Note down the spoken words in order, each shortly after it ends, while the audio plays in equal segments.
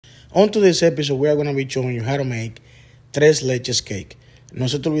On today's episode, we are going to be showing you how to make tres leches cake. No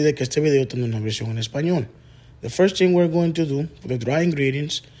se te olvide que este video tiene una versión en español. The first thing we're going to do for the dry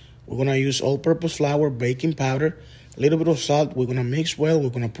ingredients, we're going to use all-purpose flour, baking powder, a little bit of salt. We're going to mix well. We're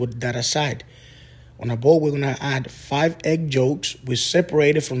going to put that aside. On a bowl, we're going to add 5 egg yolks. We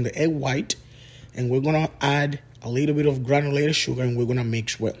separated from the egg white, and we're going to add a little bit of granulated sugar, and we're going to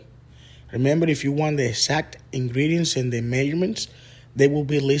mix well. Remember, if you want the exact ingredients and the measurements, they will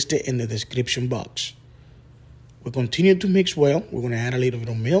be listed in the description box. We continue to mix well. We're going to add a little bit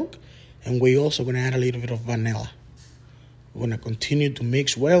of milk, and we're also going to add a little bit of vanilla. We're going to continue to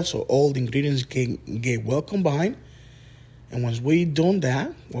mix well so all the ingredients can get well combined. And once we've done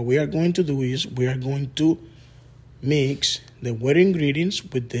that, what we are going to do is we are going to mix the wet ingredients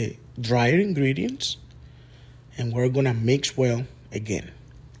with the drier ingredients, and we're going to mix well again.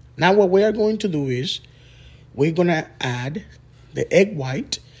 Now what we are going to do is we're going to add the egg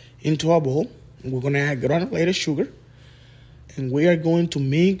white into a bowl. We're going to add granulated sugar, and we are going to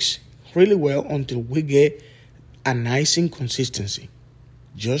mix really well until we get an icing consistency,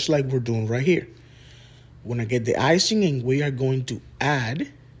 just like we're doing right here. We're going to get the icing, and we are going to add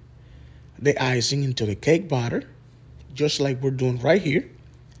the icing into the cake batter, just like we're doing right here.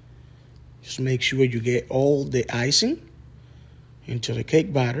 Just make sure you get all the icing into the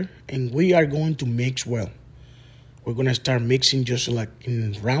cake batter, and we are going to mix well. We're going to start mixing just like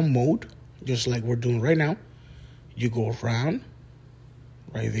in round mode, just like we're doing right now. You go around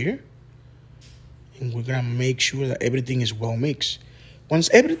right there, and we're going to make sure that everything is well mixed. Once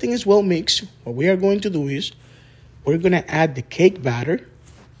everything is well mixed, what we are going to do is we're going to add the cake batter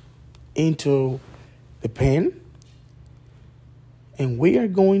into the pan, and we are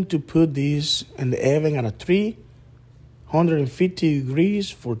going to put this in the oven at a 350 degrees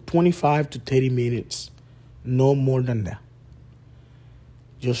for 25 to 30 minutes. No more than that.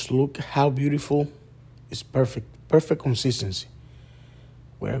 Just look how beautiful. It's perfect consistency.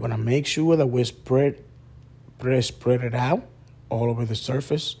 We're gonna make sure that we spread it out all over the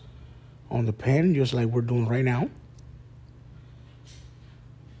surface on the pan, just like we're doing right now.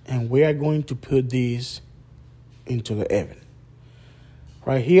 And we are going to put these into the oven.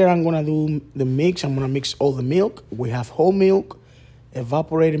 Right here, I'm gonna do the mix. I'm gonna mix all the milk. We have whole milk,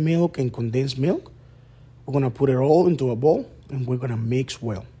 evaporated milk, and condensed milk. We're going to put it all into a bowl, and we're going to mix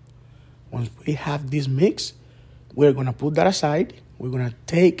well. Once we have this mix, we're going to put that aside. We're going to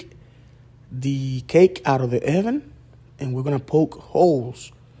take the cake out of the oven, and we're going to poke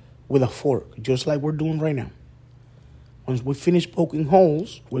holes with a fork, just like we're doing right now. Once we finish poking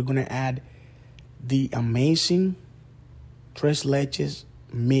holes, we're going to add the amazing tres leches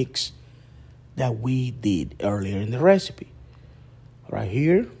mix that we did earlier in the recipe. Right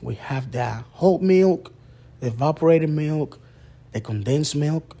here, we have the whole milk, the evaporated milk, the condensed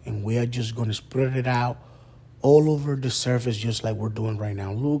milk, and we are just going to spread it out all over the surface just like we're doing right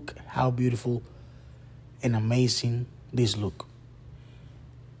now. Look how beautiful and amazing this look.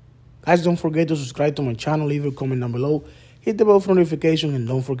 Guys, don't forget to subscribe to my channel, leave a comment down below, hit the bell for notification, and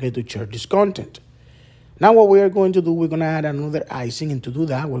don't forget to share this content. Now what we are going to do, we're going to add another icing, and to do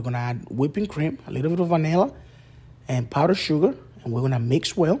that, we're going to add whipping cream, a little bit of vanilla, and powdered sugar, and we're going to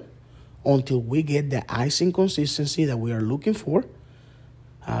mix well until we get the icing consistency that we are looking for.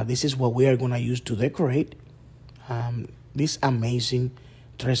 This is what we are going to use to decorate this amazing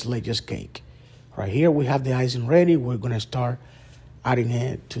tres leches cake. Right here, we have the icing ready. We're going to start adding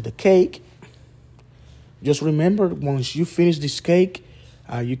it to the cake. Just remember, once you finish this cake,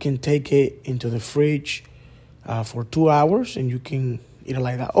 you can take it into the fridge for 2 hours, and you can eat it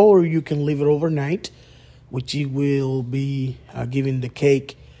like that, or you can leave it overnight, which it will be giving the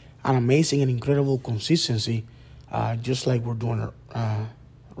cake an amazing and incredible consistency, just like we're doing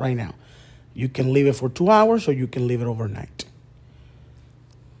right now. You can leave it for 2 hours, or you can leave it overnight.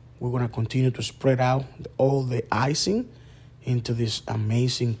 We're going to continue to spread out all the icing into this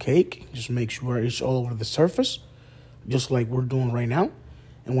amazing cake. Just make sure it's all over the surface, just like we're doing right now.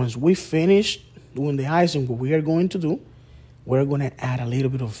 And once we finish doing the icing, what we are going to do, we're going to add a little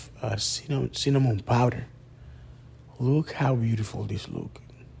bit of cinnamon powder. Look how beautiful this looks.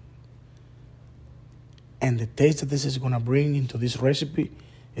 And the taste that this is going to bring into this recipe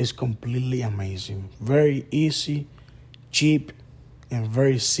is completely amazing. Very easy, cheap, and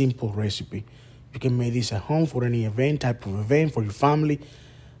very simple recipe. You can make this at home for any type of event, for your family.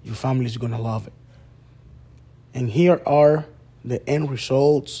 Your family is going to love it. And here are the end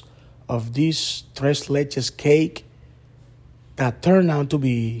results of this tres leches cake that turned out to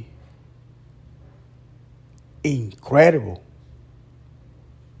be incredible.